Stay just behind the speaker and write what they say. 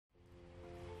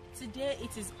today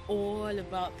it is all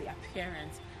about the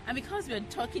appearance, and because we're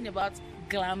talking about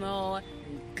glamour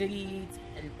and glitz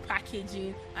and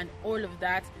packaging and all of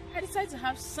that, I decided to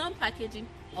have some packaging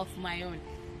of my own.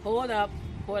 Hold up.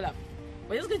 We're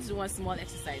just going to do one small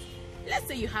exercise. Let's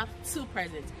say you have two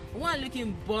presents, one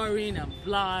looking boring and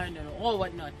bland and all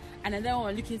whatnot, and another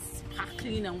one looking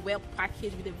sparkling and well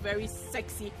packaged with a very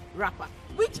sexy wrapper.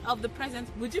 Which of the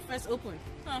presents would you first open?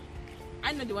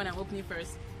 I know the one I'm opening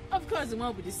first. Of course, the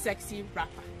one with the sexy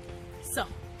wrapper. So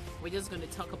we're just going to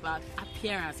talk about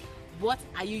appearance. What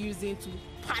are you using to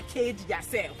package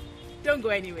yourself? Don't go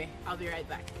anywhere. I'll be right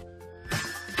back.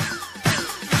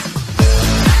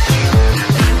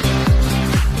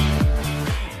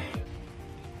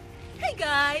 Hey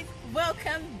guys,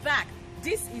 welcome back.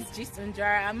 This is just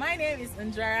Njuara, and my name is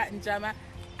Njuara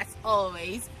as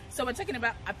always. So we're talking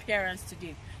about appearance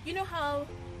today. You know how,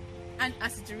 and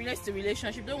as it relates to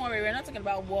relationship, don't worry, we're not talking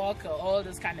about work or all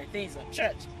those kind of things or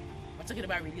church. We're talking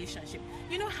about relationship.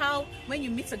 You know how when you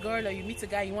meet a girl or you meet a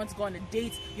guy, you want to go on a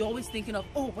date, you're always thinking of,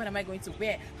 oh, what am I going to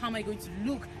wear? How am I going to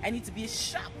look? I need to be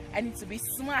sharp. I need to be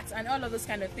smart and all of those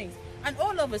kind of things. And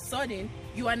all of a sudden,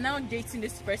 you are now dating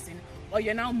this person or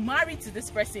you're now married to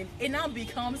this person. It now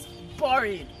becomes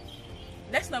boring.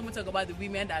 Let's not even talk about the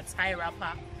women that tie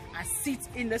wrapper and sit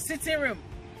in the sitting room.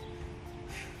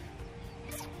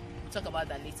 We'll talk about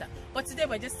that later. But today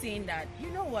we're just saying that, you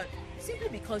know what? Simply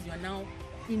because you're now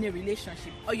in a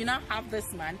relationship or you now have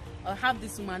this man or have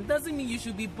this woman doesn't mean you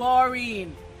should be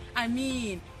boring. I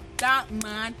mean, that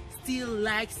man still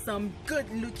likes some good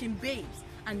looking babes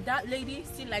and that lady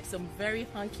still likes some very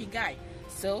hunky guy.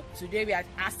 So today we are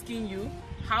asking you,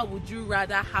 how would you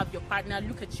rather have your partner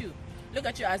look at you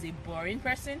as a boring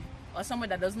person or someone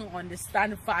that doesn't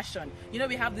understand fashion? You know,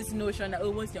 we have this notion that, oh,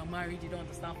 once you're married you don't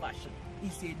understand fashion.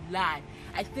 It's a lie.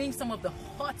 I think some of the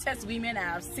hottest women I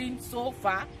have seen so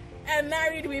far and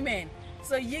married women.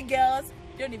 So you girls,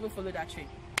 don't even follow that trend.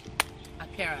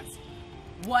 Appearance,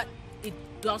 what it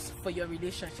does for your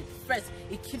relationship. First,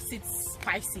 it keeps it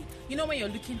spicy. You know, when you're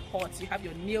looking hot, you have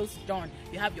your nails done,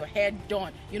 you have your hair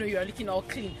done, you know, you're looking all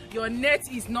clean, your net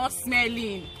is not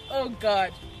smelling, oh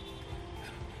god,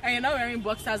 and you're not wearing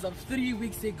boxers of 3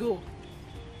 weeks ago.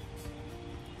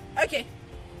 Okay,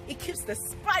 it keeps the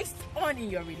spice on in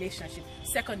your relationship.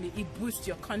 Secondly, it boosts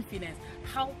your confidence.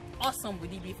 How awesome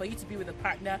would it be for you to be with a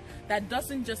partner that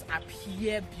doesn't just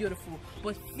appear beautiful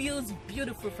but feels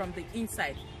beautiful from the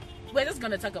inside? We're just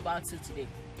going to talk about it today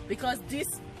because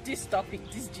this topic,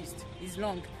 this gist is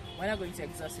long. We're not going to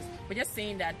exhaust it. We're just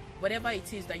saying that whatever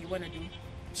it is that you want to do,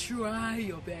 try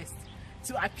your best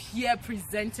to appear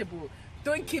presentable.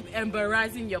 Don't keep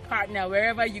embarrassing your partner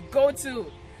wherever you go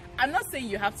to. I'm not saying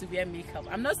you have to wear makeup.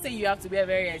 I'm not saying you have to wear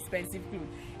very expensive clothes.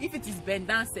 If it is bend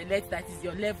down select that is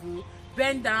your level,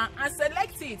 bend down and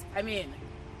select it. I mean,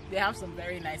 they have some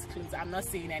very nice clothes. I'm not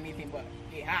saying anything, but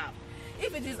they have.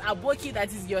 If it is aboki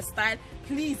that is your style,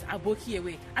 please aboki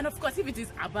away. And of course, if it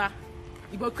is aba,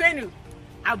 ibokwenu,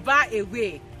 aba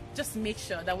away. Just make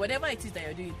sure that whatever it is that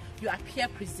you're doing, you appear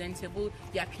presentable,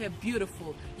 you appear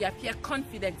beautiful, you appear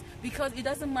confident, because it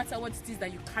doesn't matter what it is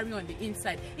that you carry on the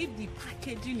inside. If the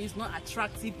packaging is not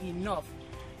attractive enough,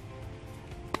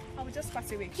 I will just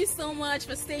pass away. Thank you so much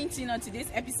for staying tuned on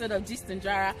today's episode of Gist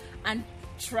Njuara, and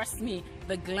trust me,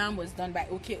 the glam was done by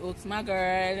OK Oaks, my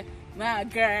girl.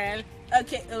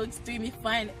 OK Oaks doing me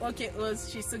fine. OK Oaks,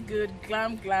 she's so good.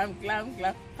 Glam.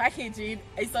 Packaging,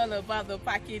 it's all about the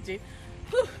packaging.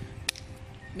 Whew.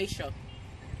 Make sure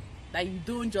that you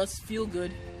don't just feel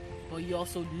good, but you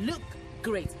also look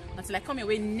great. Until I come your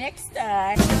way next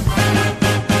time.